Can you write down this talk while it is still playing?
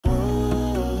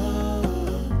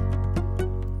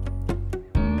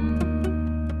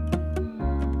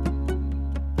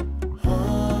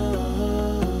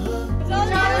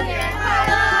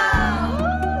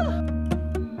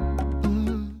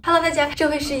家这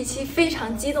会是一期非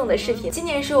常激动的视频。今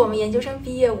年是我们研究生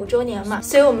毕业5周年嘛，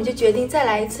所以我们就决定再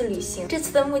来一次旅行。这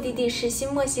次的目的地是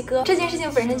新墨西哥，这件事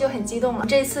情本身就很激动了。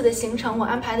这次的行程我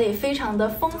安排的也非常的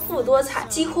丰富多彩，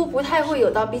几乎不太会有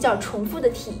到比较重复的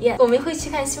体验。我们会去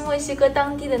看新墨西哥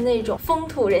当地的那种风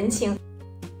土人情，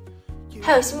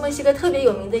还有新墨西哥特别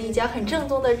有名的一家很正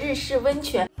宗的日式温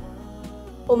泉。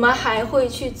我们还会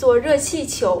去坐热气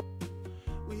球。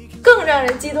更让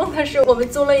人激动的是，我们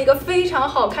租了一个非常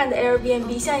好看的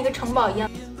Airbnb， 像一个城堡一样。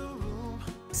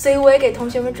所以我也给同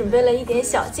学们准备了一点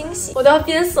小惊喜，我都要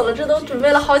憋死了，这都准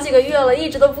备了好几个月了，一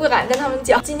直都不敢跟他们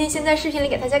讲。今天先在视频里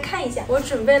给大家看一下，我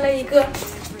准备了一个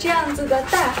这样子的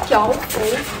大条幅，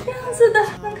这样子的，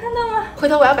能看到吗？回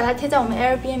头我要把它贴在我们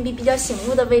Airbnb 比较醒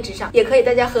目的位置上，也可以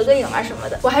大家合个影啊什么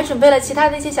的。我还准备了其他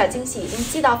的一些小惊喜，已经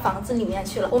寄到房子里面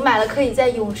去了。我买了可以在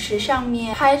泳池上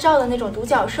面拍照的那种独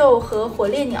角兽和火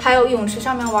烈鸟，还有泳池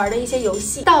上面玩的一些游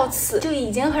戏，到此就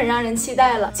已经很让人期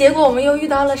待了。结果我们又遇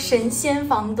到了神仙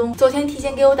房东，昨天提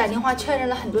前给我打电话确认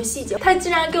了很多细节，他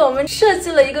竟然给我们设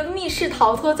计了一个密室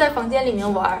逃脱，在房间里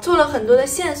面玩，做了很多的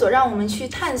线索让我们去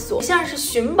探索，像是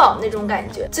寻宝那种感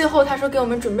觉。最后他说给我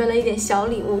们准备了一点小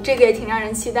礼物，这个也挺让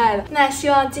人期待的。那希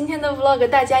望今天的 vlog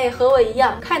大家也和我一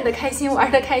样看得开心，玩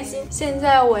得开心。现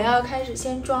在我要开始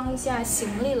先装一下行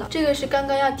李了，这个是刚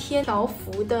刚要贴条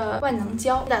幅的万能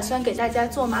胶，打算给大家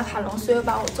做马卡龙，所以我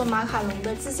把我做马卡龙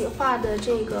的自己画的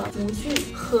这个模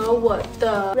具和我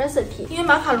的 recipe， 因为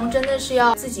马卡龙真的是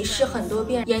要自己试很多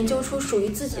遍，研究出属于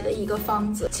自己的一个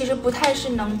方子，其实不太是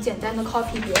能简单的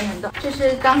copy 别人的。这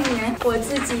是当年我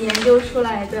自己研究出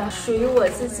来的属于我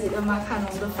自己的马卡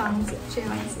龙的方子，这样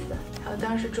子的。还有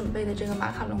当时准备的这个马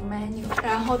卡龙 menu，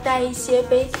 然后带一些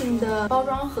baking 的包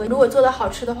装盒，如果做的好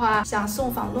吃的话想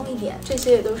送房东一点，这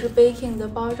些也都是 baking 的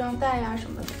包装袋啊什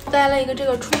么的。带了一个这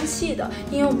个充气的，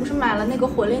因为我不是买了那个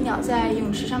火烈鸟在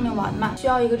泳池上面玩嘛，需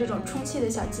要一个这种充气的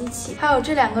小机器。还有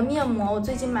这2个面膜，我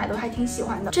最近买的我还挺喜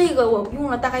欢的，这个我用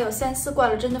了大概有3、4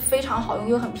罐了，真的非常好用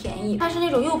又很便宜。它是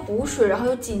那种又补水然后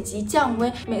又紧急降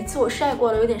温，每次我晒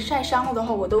过了有点晒伤了的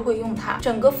话我都会用它，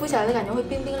整个敷起来的感觉会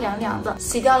冰冰凉凉的，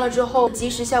洗掉了之后即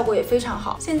时效果也非常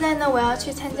好。现在呢我要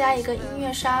去参加一个音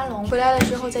乐沙龙，回来的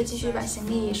时候再继续把行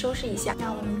李收拾一下，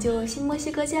那我们就新墨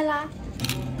西哥见啦。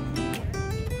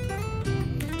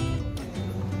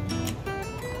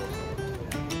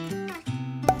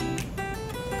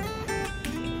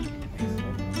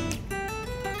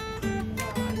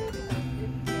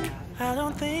I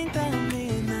don't think that I'm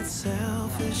being that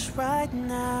selfish right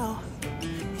now.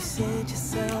 You said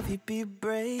yourself you'd be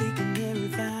breaking your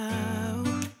vow.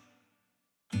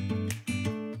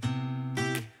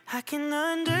 I can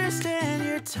understand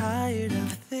you're tired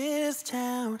of this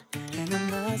town, and I'm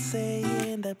not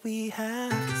saying that we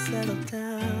have to settle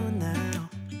down now.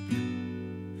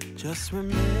 Just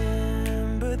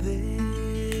remember this.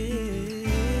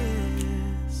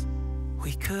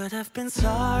 We could have been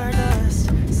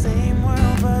stardust, same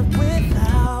world but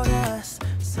without us.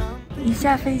 一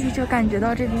下飞机就感觉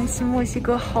到这边新墨西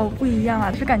哥好不一样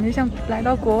啊，就感觉像来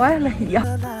到国外了一样。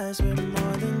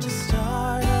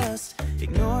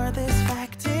Ignore this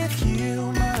fact if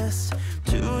you must,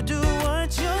 to do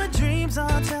what your dreams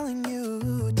are telling you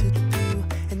to do,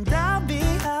 and I'll be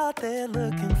out there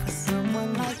looking for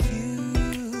someone like you.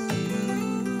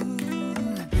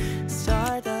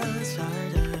 Stardust,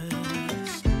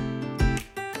 stardust.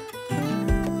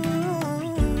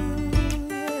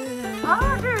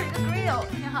 Ah, 这是一个 grill，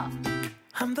 挺好。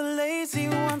I'm the lazy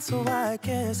one, so I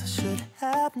guess I should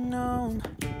have known.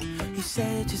 You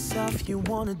said yourself you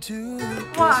wanna do.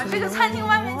 哇，这个餐厅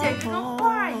外面简直跟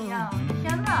画一样！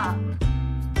天哪！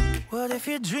 What if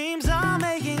your dreams are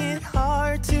making it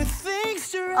hard to think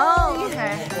straight? Oh,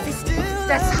 okay.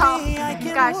 That's how.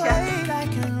 Gotcha. I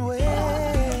can wait.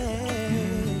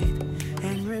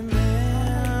 And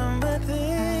remember this.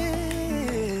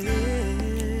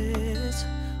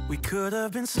 We could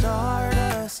have been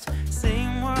stardust,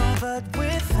 same world but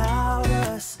without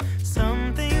us.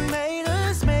 Something made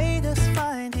us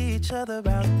find each other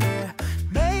out there.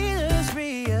 Made us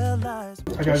realize.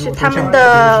 这是他们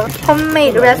的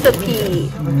homemade recipe,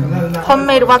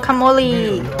 homemade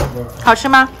guacamole， 好吃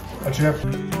吗？好吃。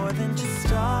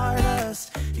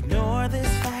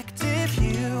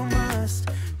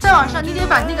再往上，你得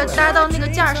把那个搭到那个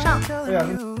架上。对呀。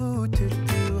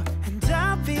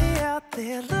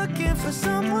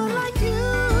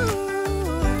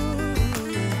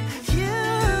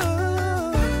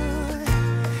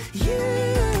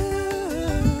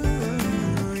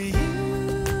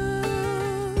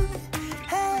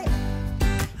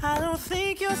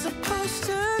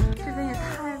 这边也太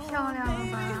漂亮了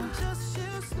吧！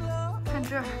看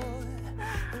这儿，天哪！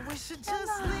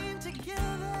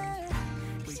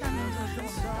下面就是我们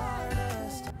的。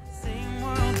 Same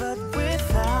world, but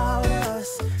without us.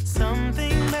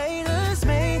 Something made us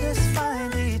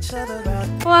find each other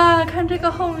out. 哇，看这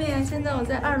个后面，现在我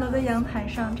在2楼的阳台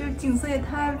上，这景色也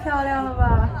太漂亮了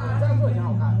吧！这样做挺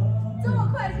好看。这么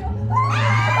快就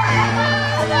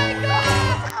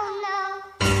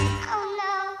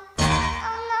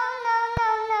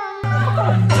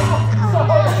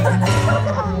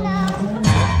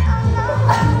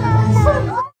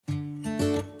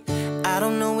I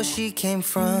don't know where she came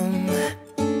from.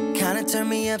 Kinda turned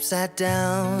me upside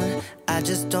down. I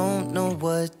just don't know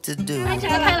what to do.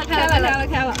 开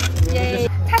了！耶！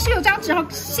它是有张纸和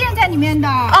线在里面的。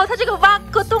哦，它这个挖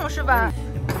个洞是吧？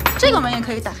这个门也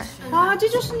可以打开。啊，这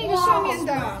就是那个上面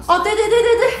的。哦，对！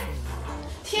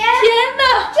天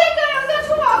哪！这个有个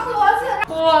出好盒子。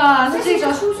哇，那这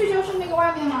个出去就是那个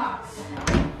外面了。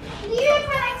你越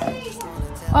快来接一下。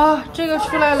啊，这个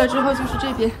出来了之后就是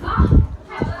这边。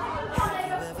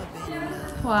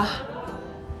哇，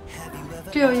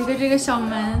这有一个这个小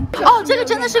门。哦，这个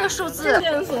真的是个数字。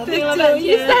对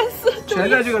，9134，全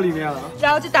在这个里面了。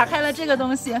然后就打开了这个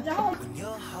东西。然后，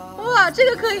哇，这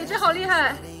个可以，这好厉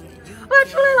害！哇，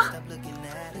出来了。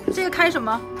这个开什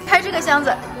么？开这个箱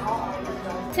子。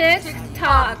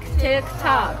TikTok.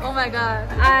 Oh my god!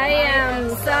 I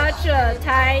am such a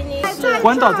tiny.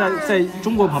 关岛在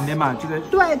中国旁边嘛，就在。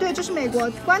对，这是美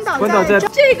国关岛。关岛在。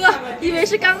这个以为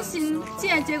是钢琴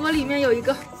键，结果里面有一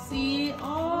个 C。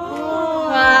哦。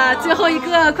哇，最后一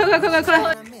个，快！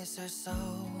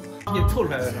你吐出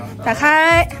来的是吧？打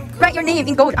开 ，Write your name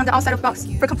in gold on the outside of box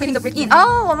for completing the break-in。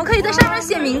哦，我们可以在上面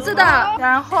写名字的。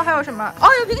然后还有什么？哦，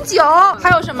有瓶酒。还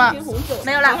有什么？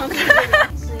没有了。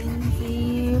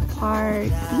I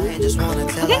just wanna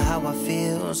tell her how I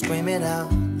feel, scream it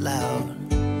out loud.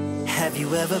 Have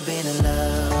you ever been in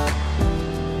love?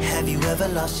 Have you ever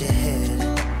lost your head?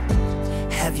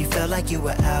 Have you felt like you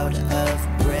were out of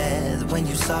breath when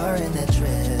you saw her in that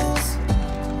dress?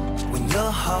 When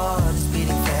your heart is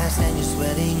beating fast and you're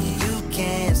sweating, you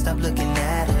can't stop looking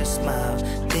at her smile.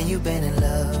 Then you've been in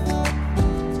love.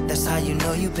 That's how you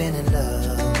know you've been in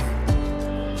love.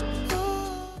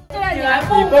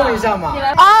 你蹦一下嘛。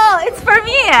哦 ，It's for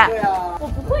me。对啊。我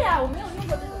不会啊，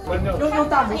我没有用过这个。用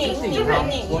大拇指拧，就是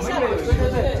拧一下。对。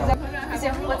不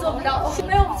行，我做不到，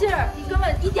没有劲儿，你根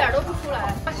本一点都不出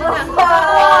来。真的。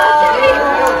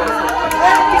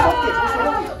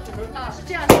啊，是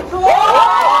这样的。哇，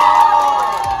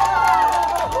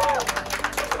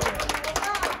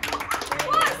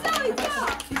吓我一跳！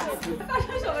发生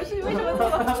什么事？为什么这么？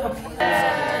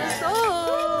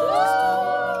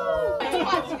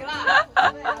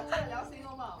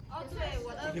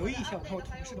留意一下，我看我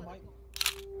同事的猫。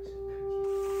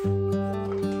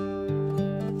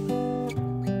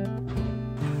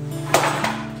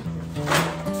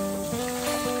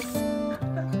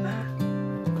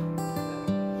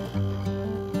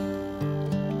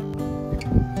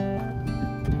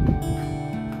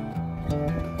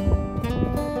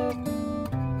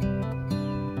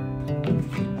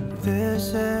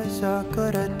This is a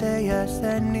good a day as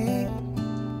any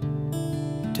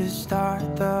to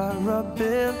start the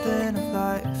rebuilding of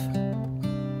life.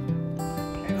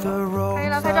 The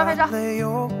roads that lay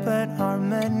open are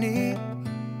many,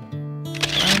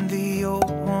 and the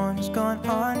old one's gone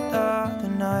under the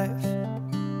knife.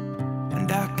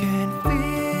 And I can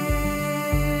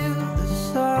feel the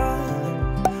sun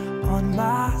on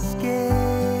my skin.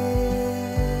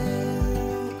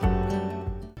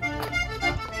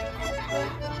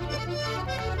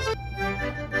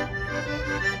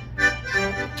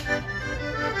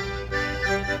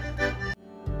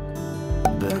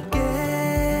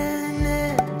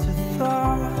 Beginning to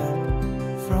thaw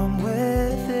from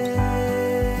within.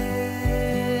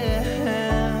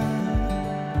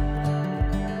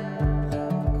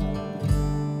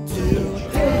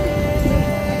 Today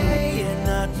and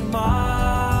not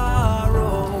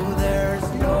tomorrow. There's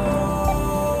no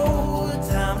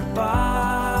time to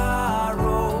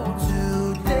borrow.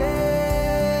 Today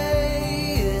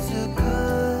is a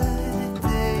good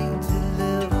day to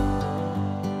live.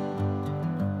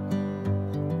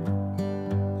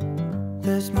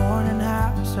 This morning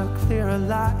has a clearer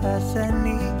light as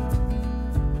any.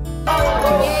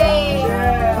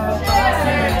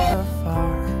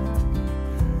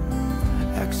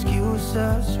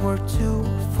 Excuses were 2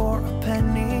 for a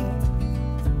penny,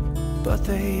 but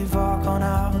they've all gone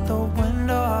out the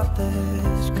window of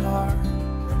this car.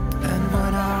 And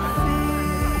when I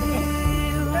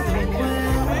feel the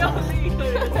wind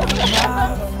on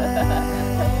my face,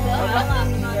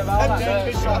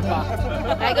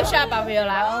 来个 shot 吧，朋友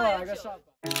来。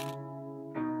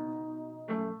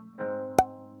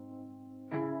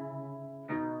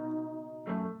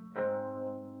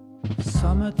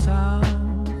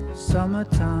Summertime,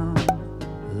 summertime,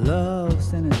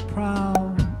 love's in its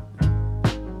prime.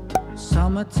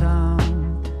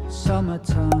 Summertime,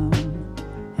 summertime,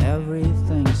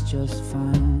 everything's just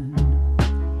fine.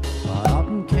 But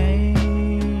autumn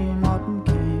came,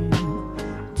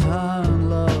 turned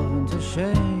love into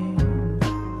shame.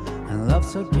 And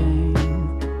love's a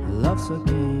game,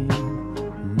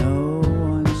 no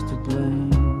one's to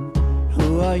blame.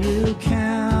 Who are you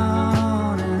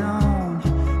counting on?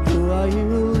 Who are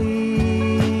you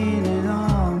leaning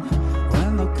on?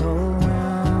 When the cold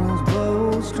winds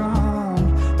blow strong,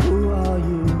 who are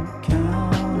you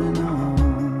counting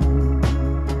on?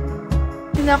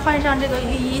 现在换上这个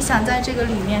浴衣，想在这个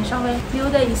里面稍微溜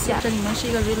达一下。这里面是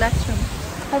一个 relax room，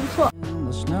 还不错。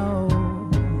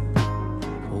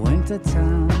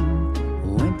 Wintertime,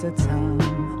 wintertime,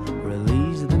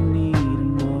 relieves the need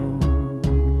and woe.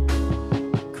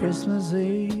 Christmas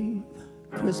Eve,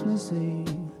 Christmas Eve,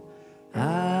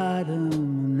 Adam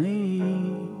and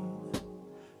Eve.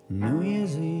 New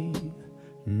Year's Eve,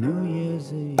 New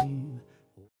Year's Eve.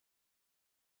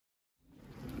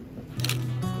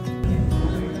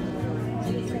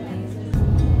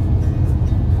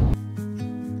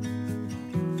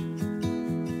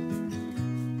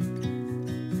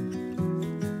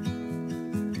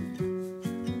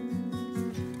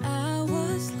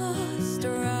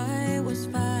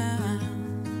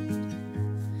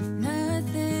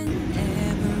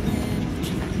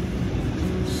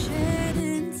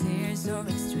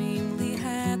 Extremely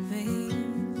happy,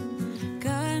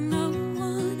 got no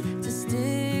one to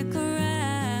stick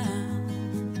around.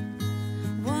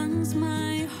 Once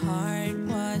my heart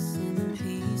was in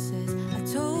pieces, I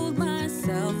told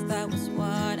myself that was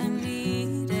what I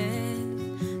needed.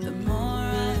 The more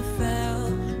I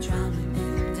felt drowning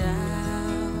in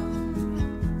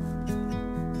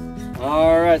doubt.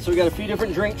 Alright, so we got a few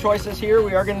different drink choices here.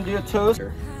 We are going to do a toast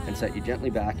and set you gently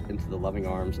back into the loving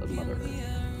arms of Mother Earth.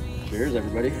 Cheers,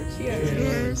 everybody.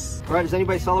 Cheers. All right, is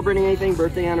anybody celebrating anything?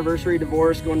 Birthday, anniversary,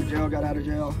 divorce, going to jail, got out of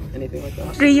jail, anything like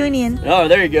that? Reunion. Oh,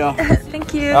 there you go.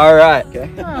 Thank you. All right. Okay.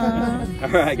 All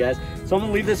right, guys. So I'm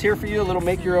gonna leave this here for you. A little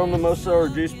make your own mimosa or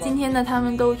juice. 今天呢，他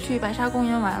们都去白沙公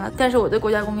园玩了，但是我对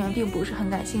国家公园并不是很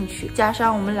感兴趣，加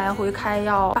上我们来回开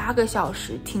要8个小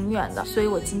时，挺远的，所以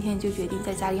我今天就决定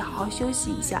在家里好好休息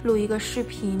一下，录一个视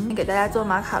频给大家做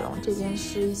马卡龙。这边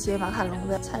是一些马卡龙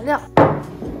的材料。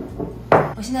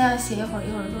 我现在要写一会儿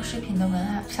录视频的文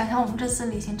案。想想我们这次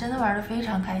旅行真的玩得非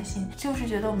常开心，就是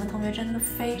觉得我们同学真的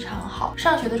非常好。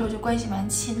上学的时候就关系蛮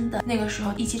亲的，那个时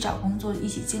候一起找工作，一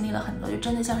起经历了很多，就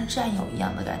真的像是战友一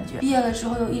样的感觉。毕业了之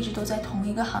后又一直都在同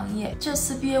一个行业。这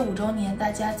次毕业5周年，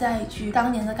大家再聚，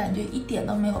当年的感觉一点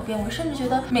都没有变。我甚至觉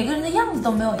得每个人的样子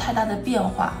都没有太大的变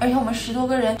化，而且我们10多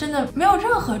个人真的没有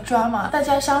任何drama，大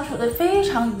家相处的非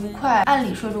常愉快。按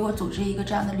理说，如果组织一个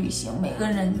这样的旅行，每个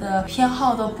人的偏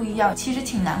好都不一样，其实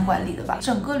挺难管理的吧。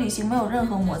整个旅行没有任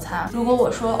何摩擦。如果我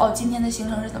说哦，今天的行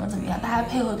程是怎么样，大家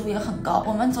配合度也很高。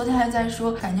我们昨天还在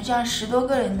说，感觉这样10多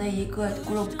个人的一个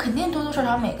group， 肯定多多少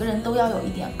少每个人都要有一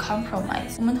点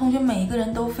compromise。我们同学每一个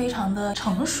人都非常的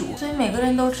成熟，所以每个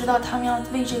人都知道他们要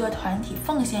为这个团体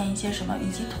奉献一些什么，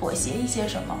以及妥协一些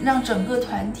什么，让整个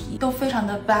团体都非常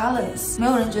的 balance。没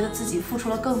有人觉得自己付出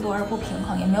了更多而不平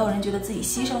衡，也没有人觉得自己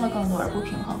牺牲了更多而不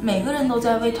平衡。每个人都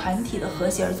在为团体的和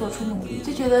谐而做出努力，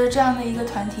就觉得这样的一个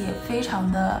团体也非常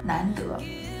的难得。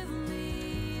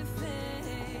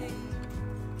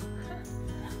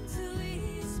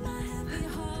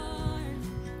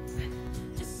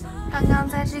刚刚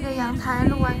在这个阳台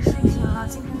录完视频了，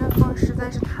今天的风实在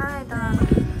是太大了，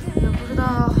也不知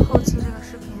道后期这个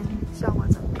视频效果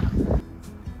怎么样。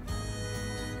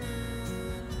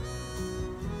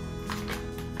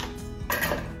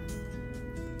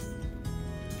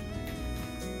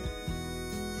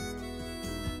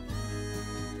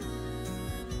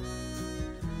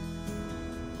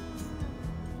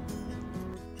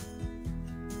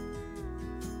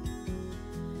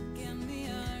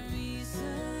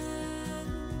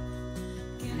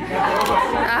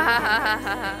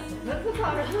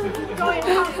终于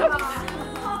上去了。